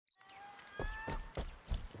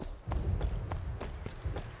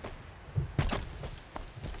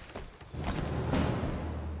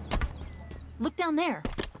Look down there.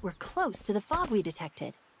 We're close to the fob we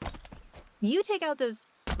detected. You take out those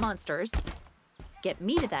monsters, get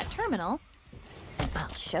me to that terminal, and I'll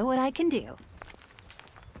show what I can do.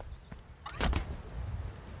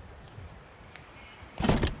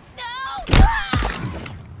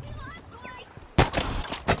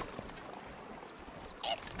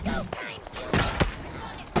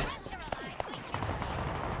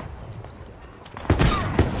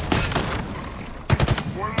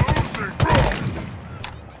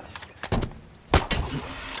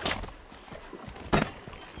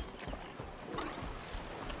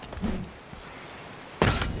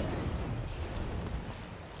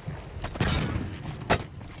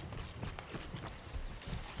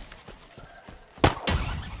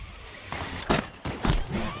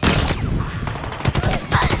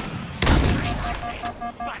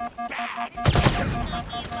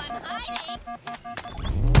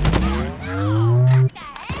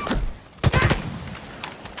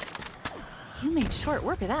 You made short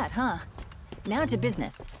work of that, huh? Now to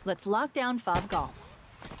business. Let's lock down Fob Golf.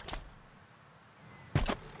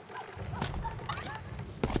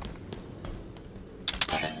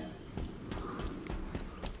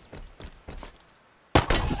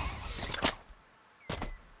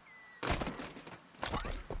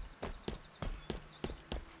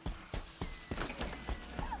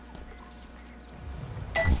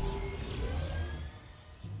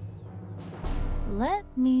 Let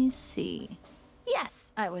me see.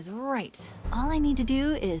 Yes, I was right. All I need to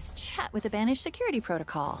do is chat with the Banished security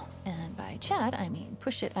protocol. And by chat, I mean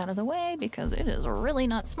push it out of the way because it is really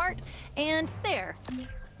not smart. And there!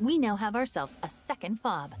 We now have ourselves a second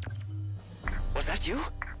fob. Was that you?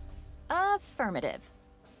 Affirmative.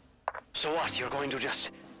 So what, you're going to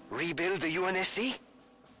just rebuild the UNSC?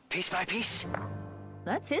 Piece by piece?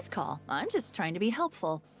 That's his call. I'm just trying to be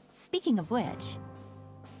helpful. Speaking of which,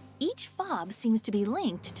 each fob seems to be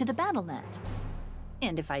linked to the BattleNet.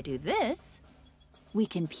 And if I do this, we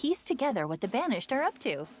can piece together what the Banished are up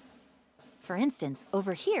to. For instance,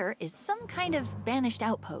 over here is some kind of Banished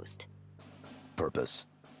outpost. Purpose?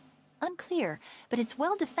 Unclear, but it's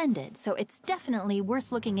well defended, so it's definitely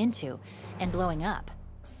worth looking into and blowing up.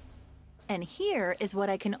 And here is what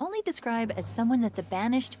I can only describe as someone that the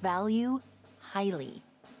Banished value highly.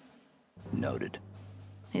 Noted.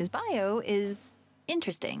 His bio is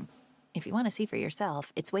interesting. If you want to see for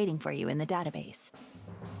yourself, it's waiting for you in the database.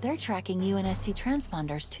 They're tracking UNSC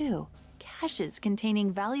transponders too. Caches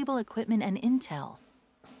containing valuable equipment and intel.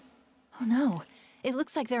 Oh no, it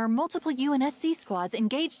looks like there are multiple UNSC squads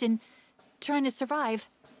engaged in trying to survive.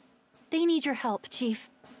 They need your help, Chief.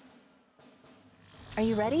 Are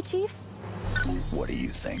you ready, Chief? What do you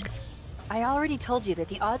think? I already told you that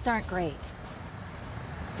the odds aren't great.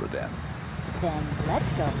 For them. Then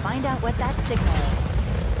let's go find out what that signal is.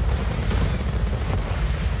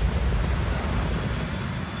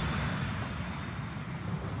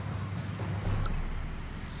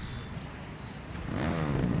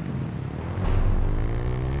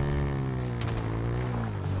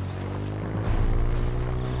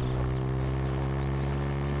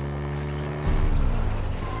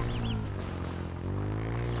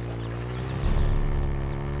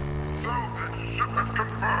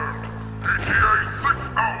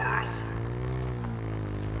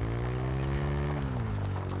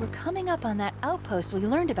 Coming up on that outpost we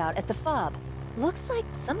learned about at the FOB. Looks like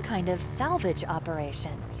some kind of salvage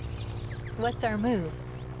operation. What's our move?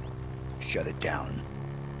 Shut it down.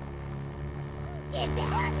 This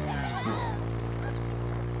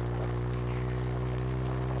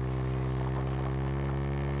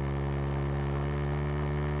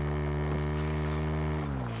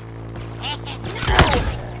is not a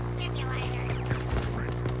simulator.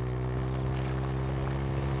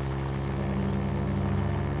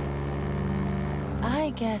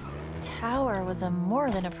 I guess Tower was a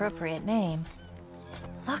more than appropriate name.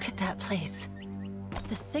 Look at that place.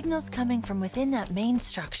 The signal's coming from within that main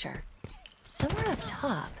structure. Somewhere up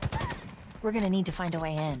top. We're gonna need to find a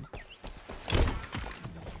way in.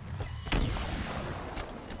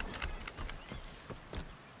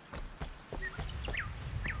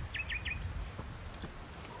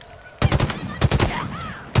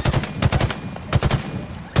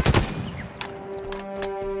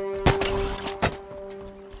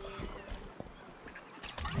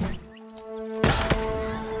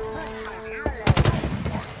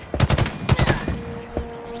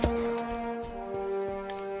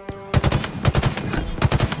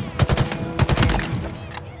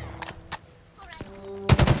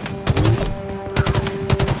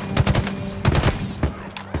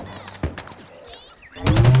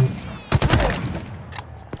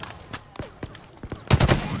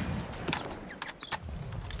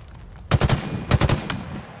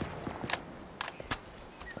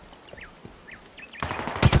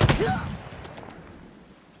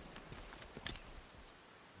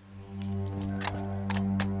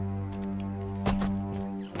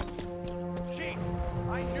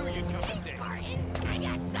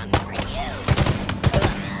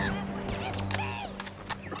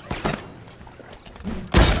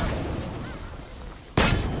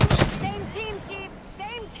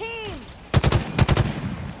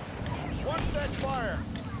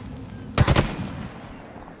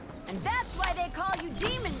 they call you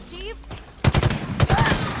Demon Chief.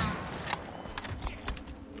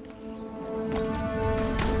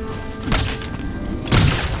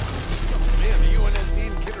 Man, the UNSC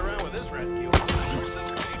isn't kidding around with this rescue.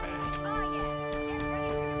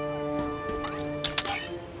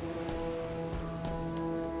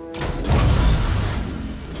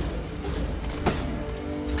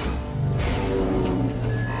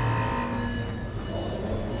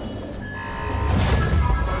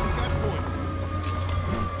 Oh,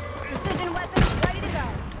 precision weapons ready to go.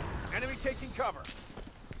 Enemy taking cover.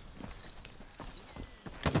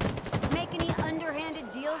 Make any underhanded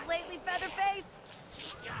deals lately, Featherface?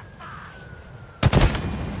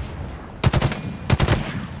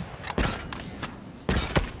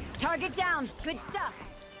 Target down. Good stuff.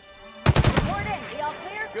 Report in. We all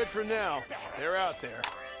clear? Good for now. They're out there.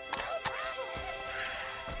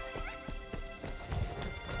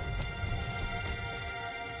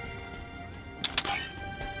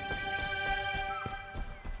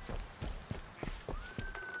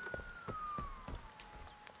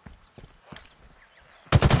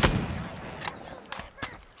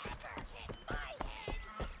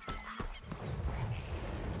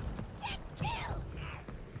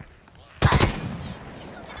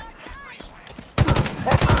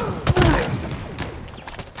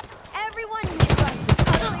 Everyone in this bunch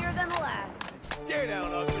is uglier than the last. Stay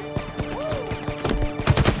down, ugly.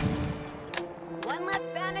 One less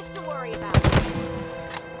Vanish to worry about.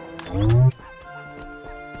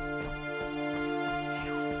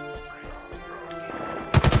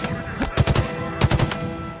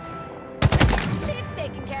 Chief's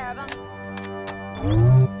taking care of him.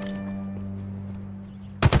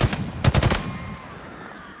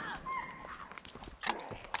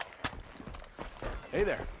 Hey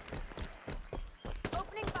there.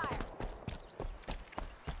 Opening fire.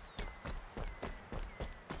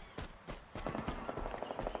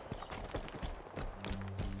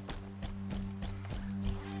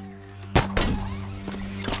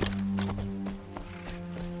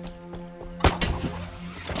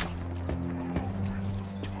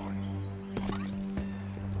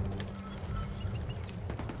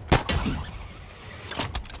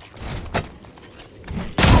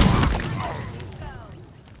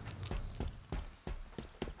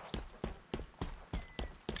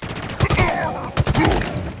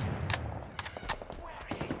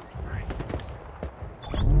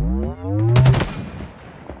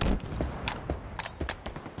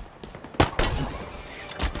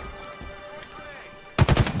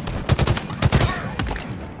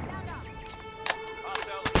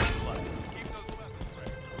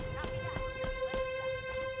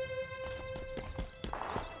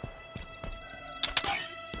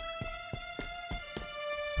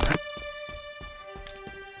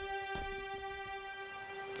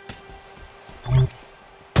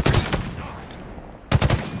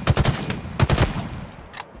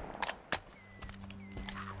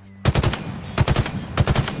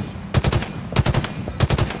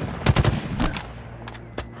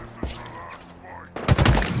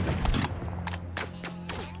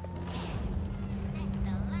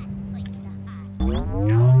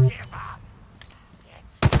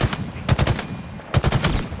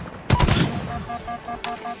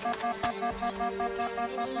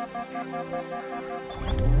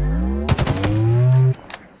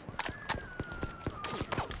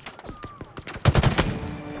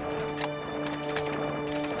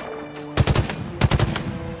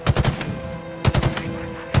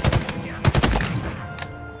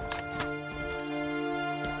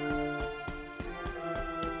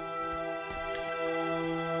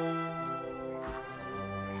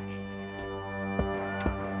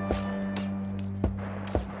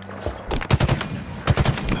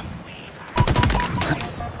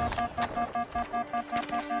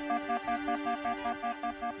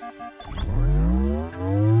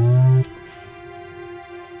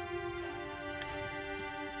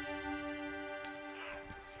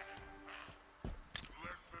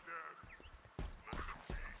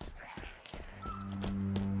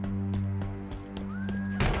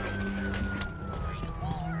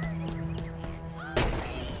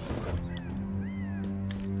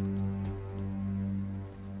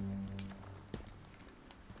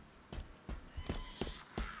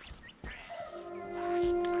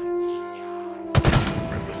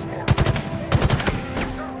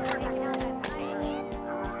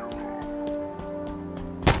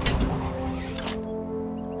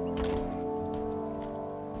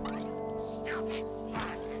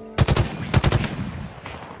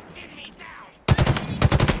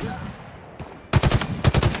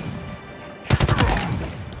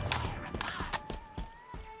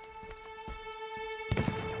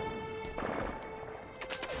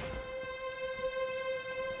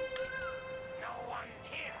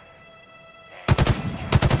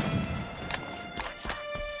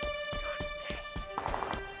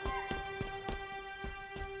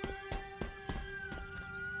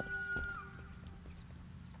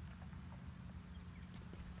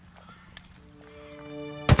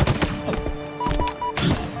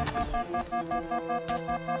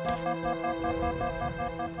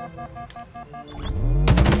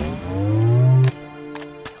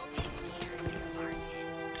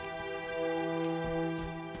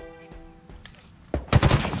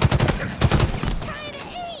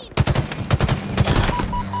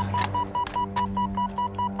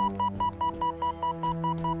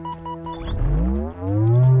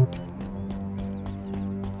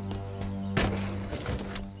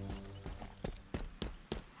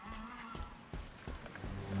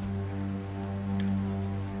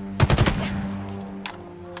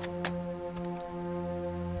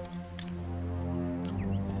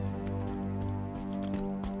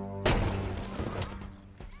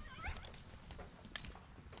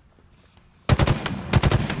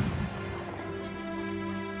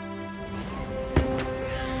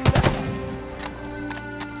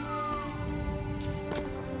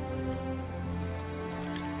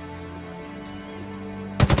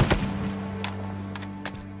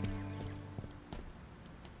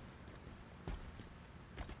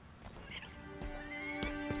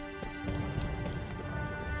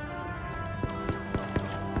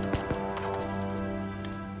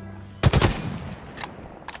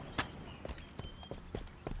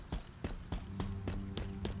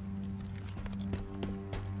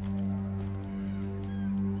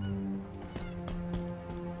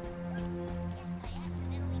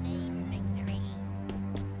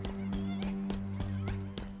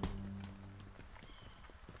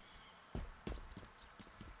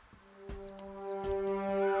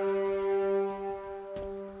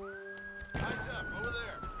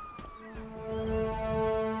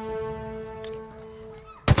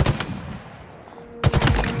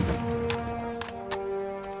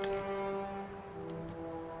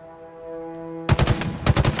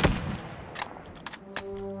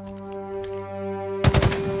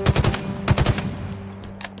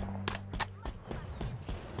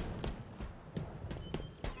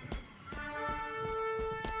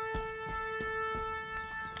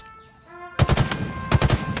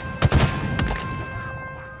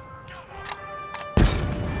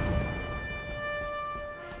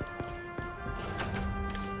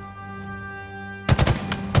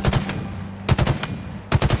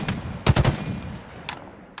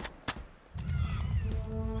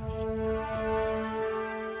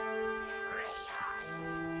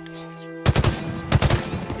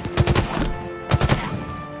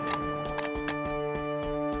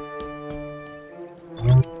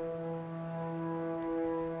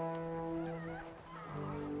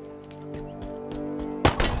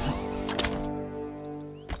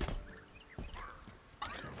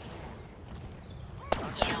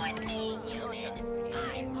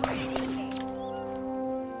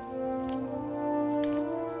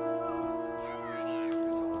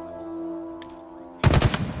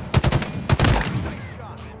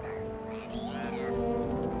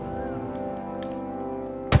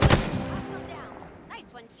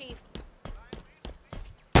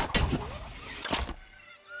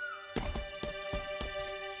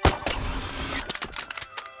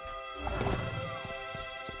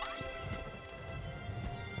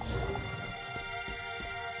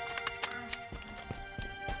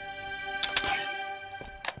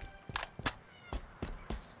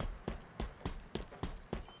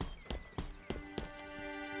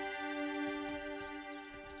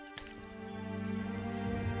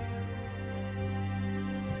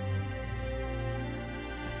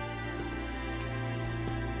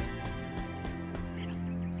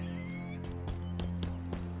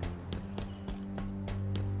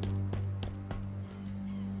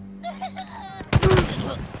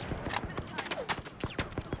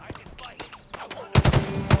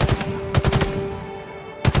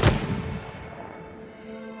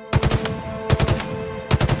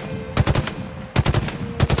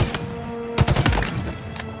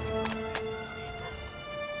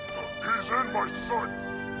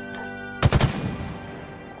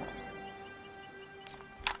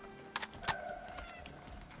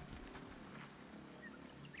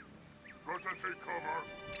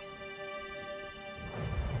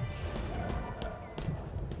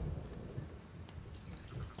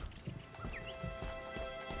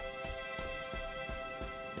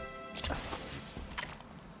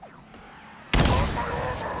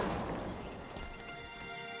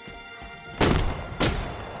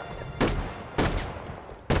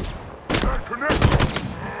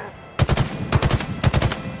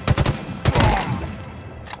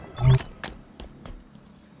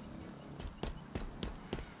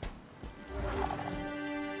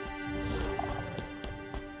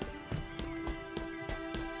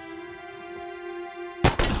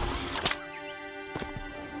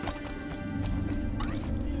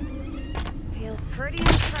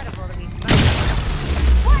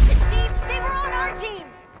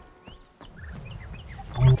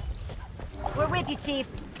 you, Chief.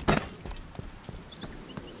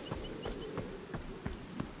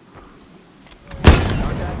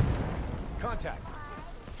 Contact. Contact.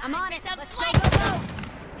 I'm on it. Let's go, go, go.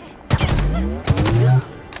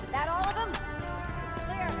 That all of them? It's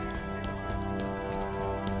clear.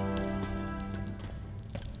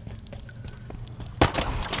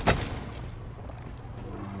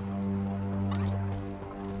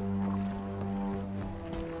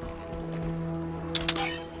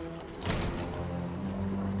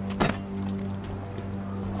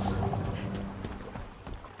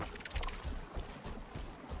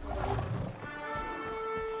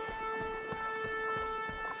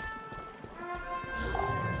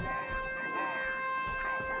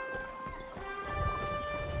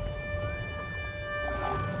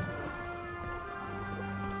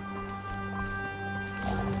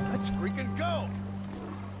 Let's freaking go!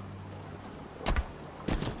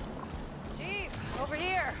 Chief, over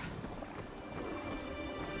here.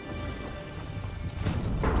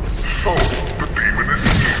 So, the demon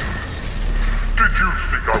is here. Did you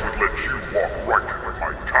think I would let you walk right into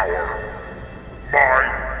my tower? My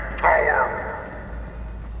tower?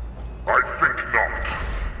 I think not.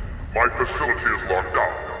 My facility is locked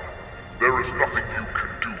down. There is nothing you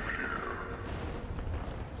can do here.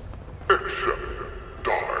 Except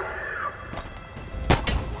die.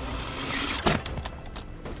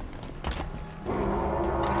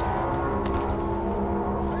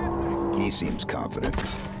 He seems confident.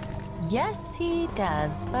 Yes, he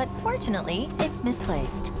does, but fortunately, it's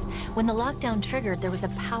misplaced. When the lockdown triggered, there was a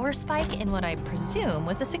power spike in what I presume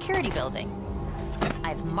was a security building.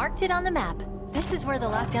 I've marked it on the map. This is where the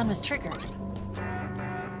lockdown was triggered.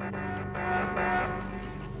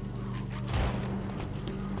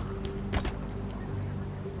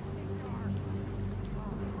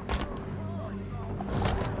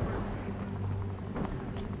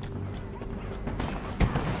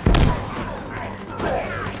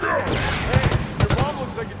 Your mom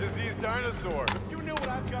looks like a diseased dinosaur. If you knew what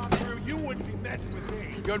I've gone through, you wouldn't be messing with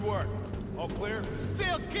me. Good work. All clear?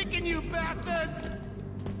 Still kicking, you bastards!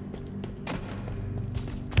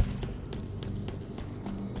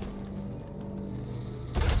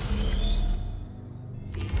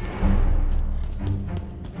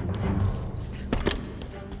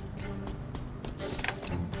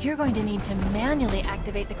 You're going to need to manually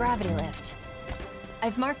activate the gravity lift.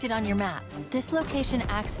 I've marked it on your map. This location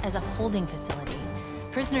acts as a holding facility.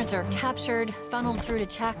 Prisoners are captured, funneled through to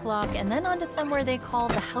Chaklock, and then onto somewhere they call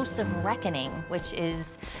the House of Reckoning, which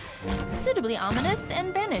is suitably ominous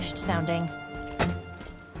and banished sounding.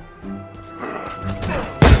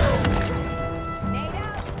 Nade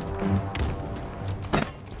out.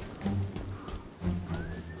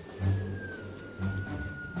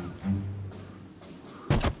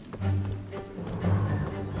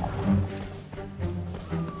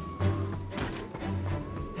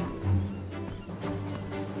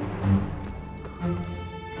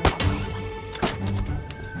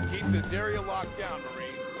 Keep this area locked down,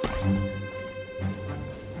 Marines.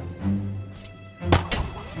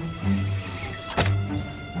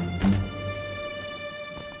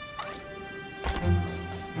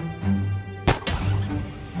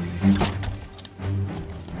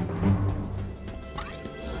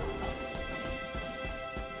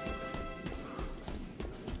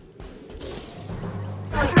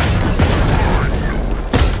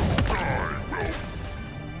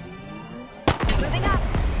 Moving up.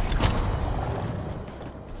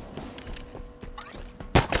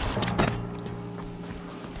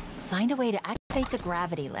 Find a way to activate the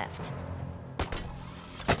gravity lift.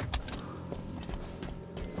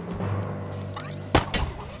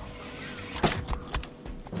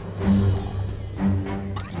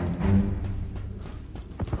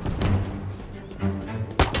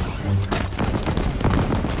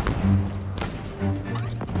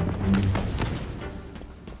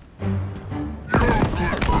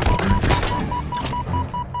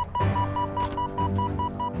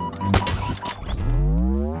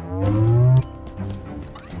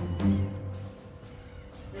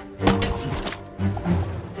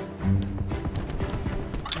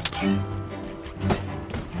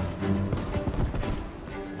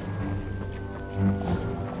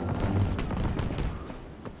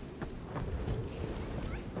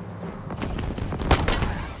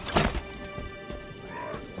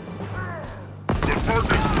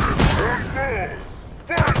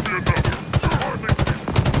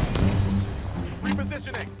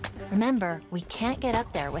 Repositioning. Remember, we can't get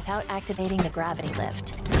up there without activating the gravity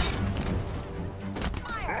lift.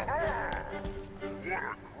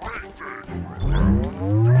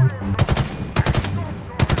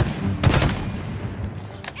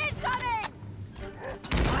 Incoming!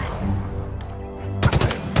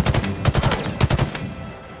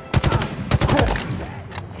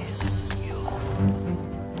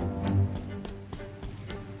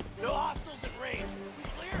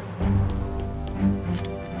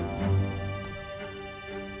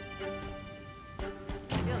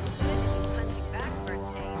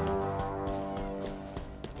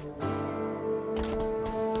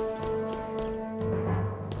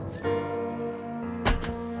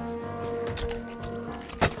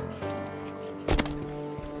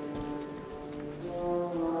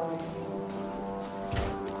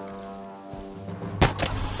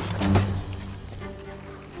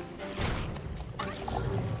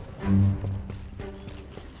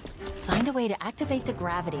 a way to activate the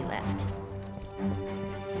gravity lift.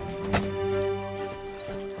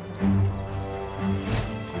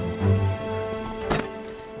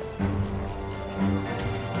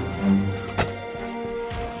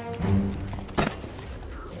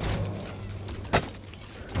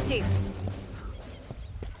 Chief.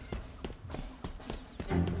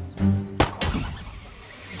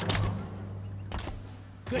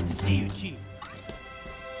 Good to see you, Chief.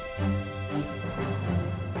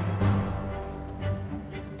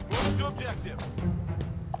 What's the objective?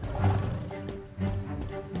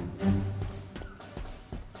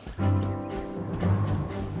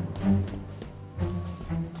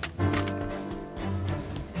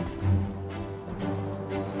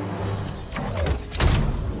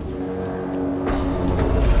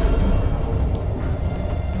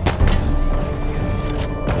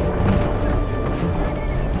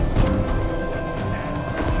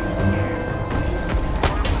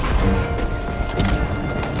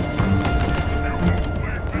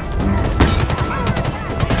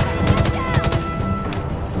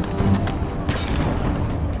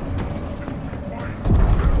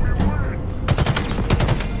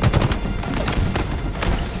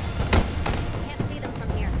 Can't see them from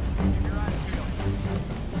here.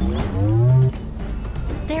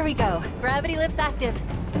 There we go. Gravity lift's active.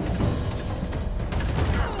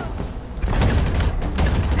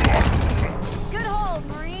 Good hold,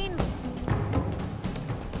 Marine.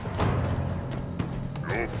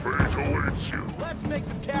 Your fate awaits you. Let's make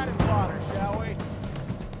some cannon fodder, shall we?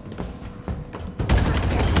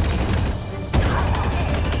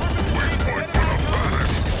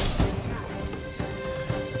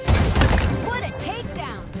 What a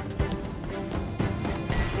takedown!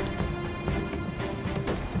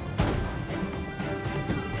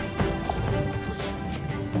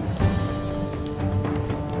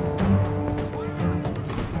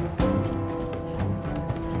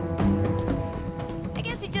 I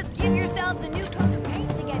guess you just give yourselves a new coat of paint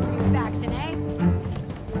to get in your faction, eh?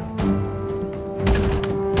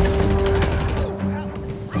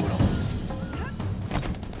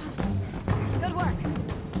 Good work.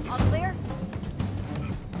 All clear?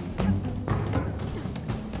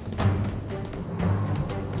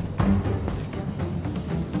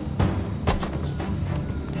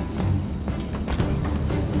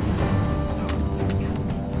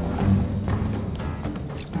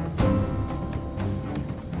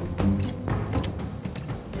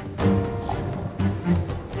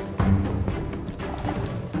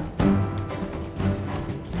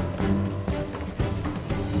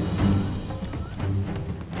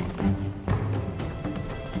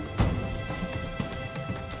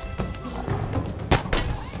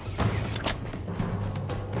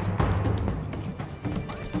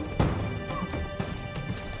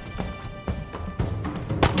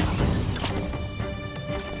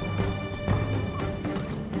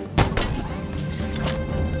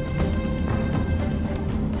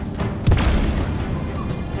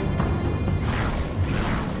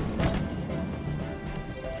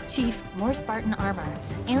 Chief, more Spartan armor,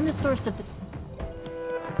 and the source of the...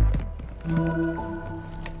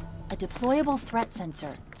 A deployable threat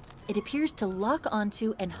sensor. It appears to lock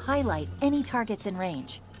onto and highlight any targets in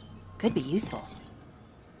range. Could be useful.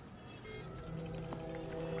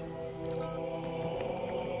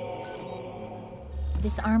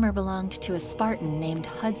 This armor belonged to a Spartan named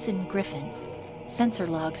Hudson Griffin. Sensor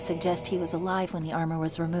logs suggest he was alive when the armor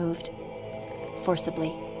was removed.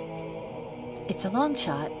 Forcibly. It's a long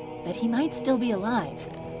shot, but he might still be alive.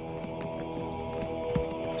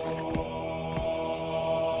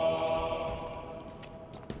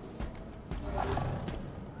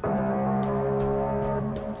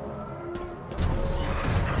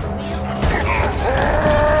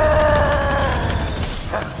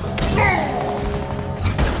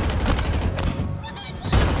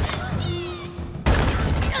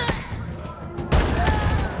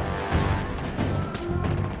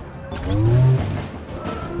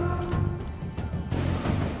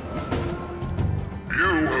 You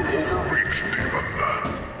have overreached, demon.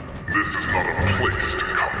 This is not a place to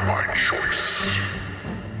come by choice.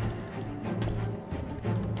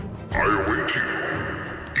 I await you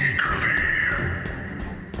eagerly.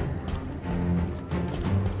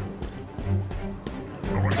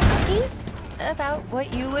 He's about what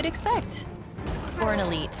you would expect for an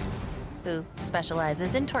elite who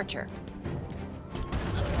specializes in torture.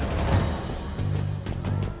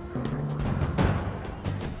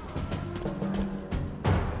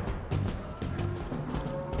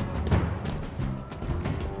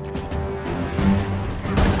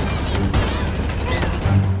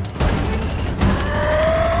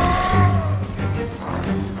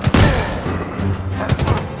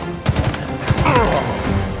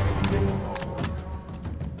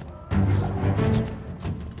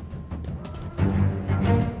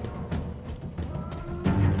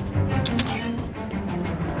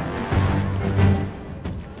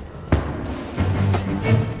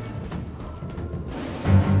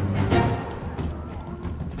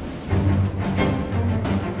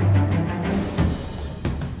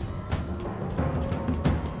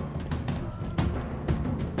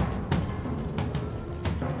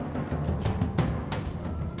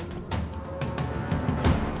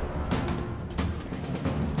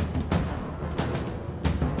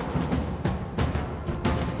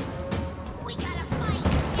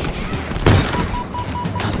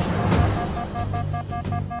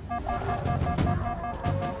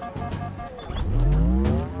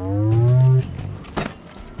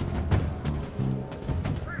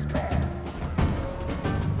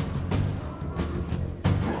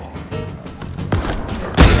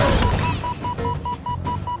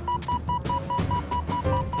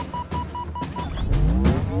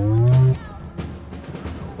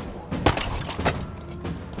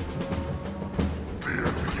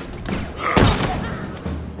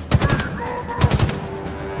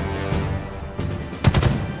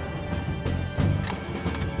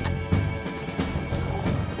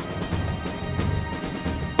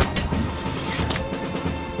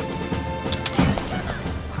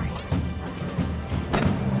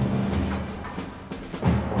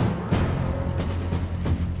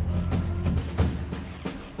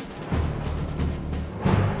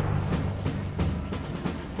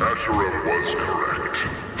 Azrael was correct.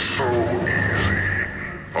 So easy.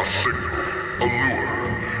 A signal, a lure,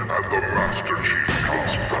 and the Master Chief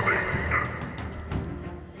comes running.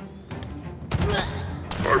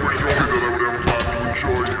 I wish only that I would have time to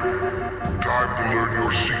enjoy you. Time to learn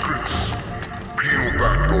your secrets. Peel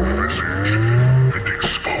back your visage and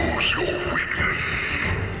expose your weakness.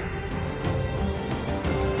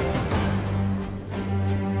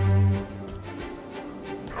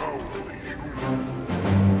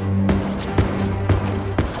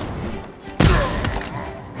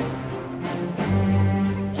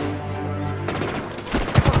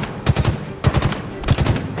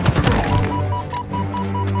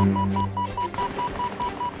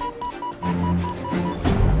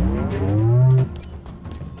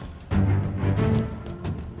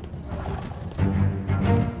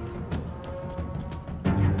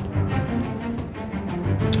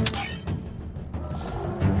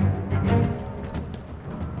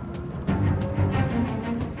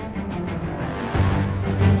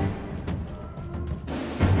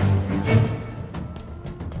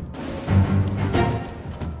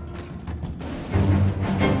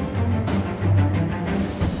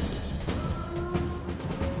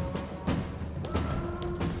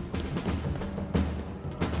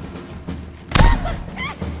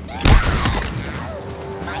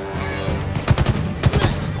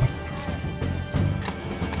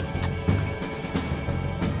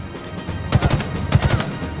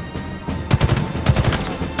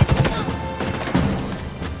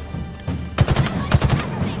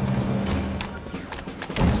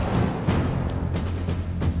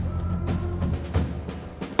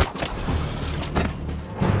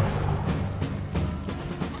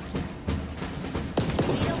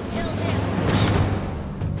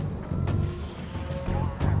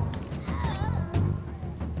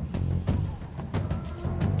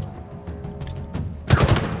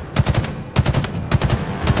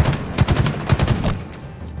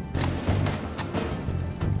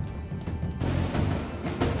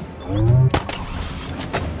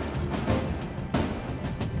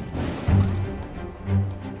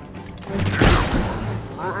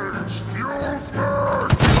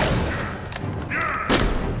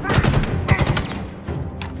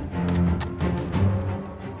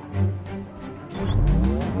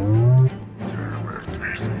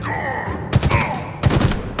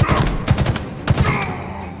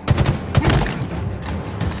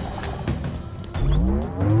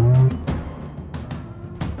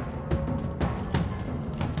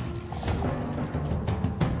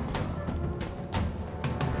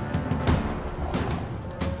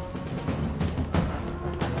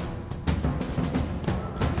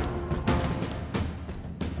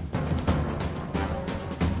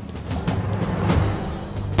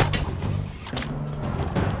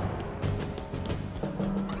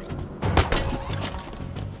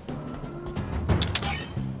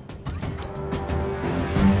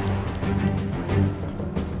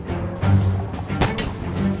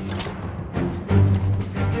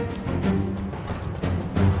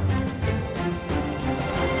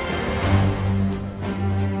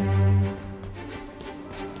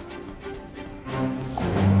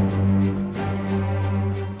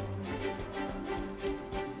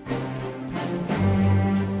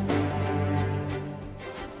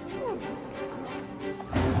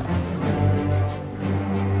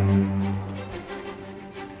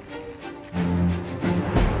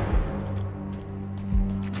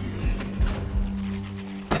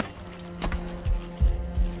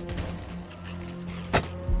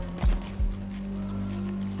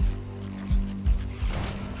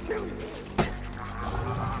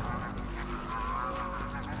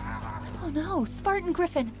 No, Spartan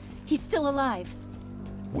Griffin. He's still alive.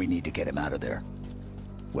 We need to get him out of there.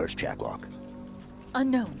 Where's Jacklock?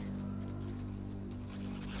 Unknown.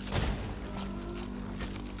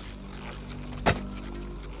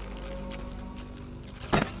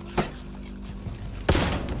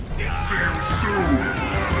 See you soon!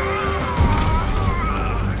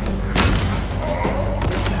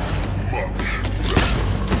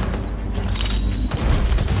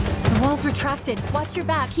 The wall's retracted. Watch your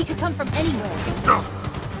back. He could come from anywhere.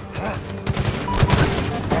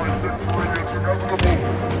 My victory is inevitable!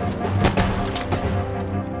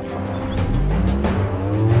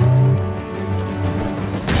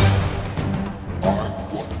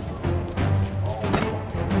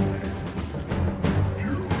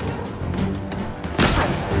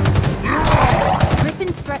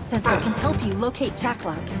 Griffin's threat sensor can help you locate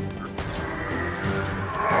Jacklock.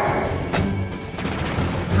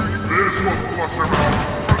 This one flush him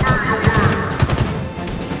out! Grenade away!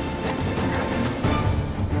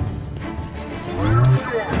 Clear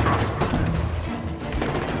your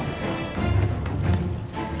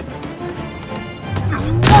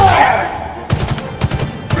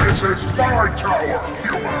tower,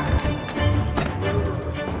 human!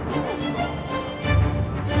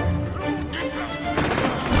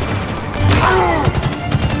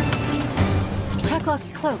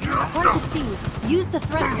 Techlock's cloaked. Hard to see. Use the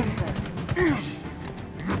threat sensor.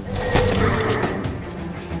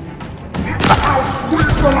 I'll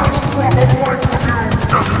squeeze the last drop of life from you!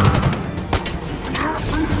 You're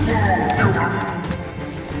too slow, human!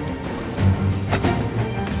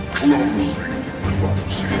 Closing.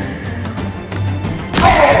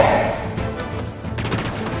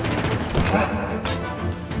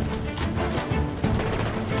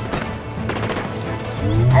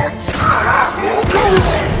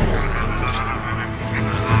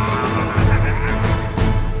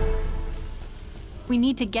 We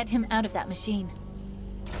need to get him out of that machine.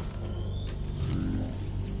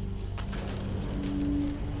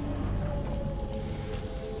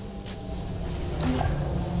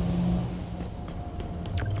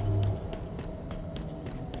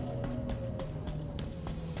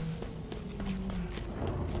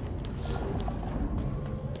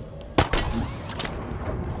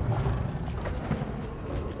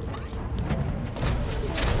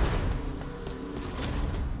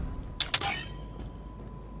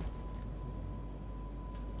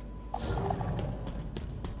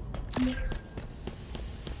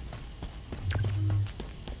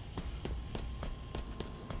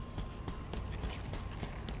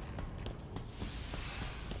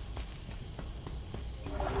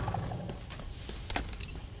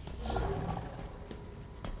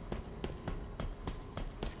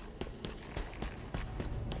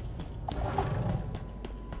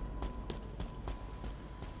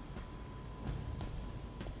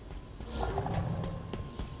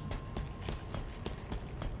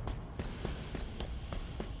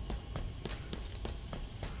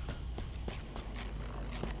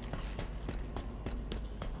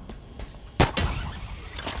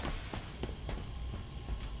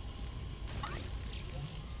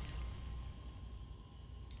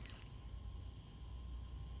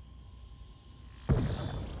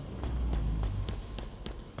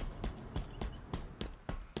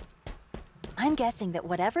 I'm guessing that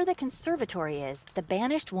whatever the conservatory is, the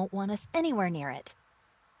Banished won't want us anywhere near it.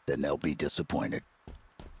 Then they'll be disappointed.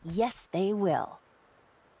 Yes, they will.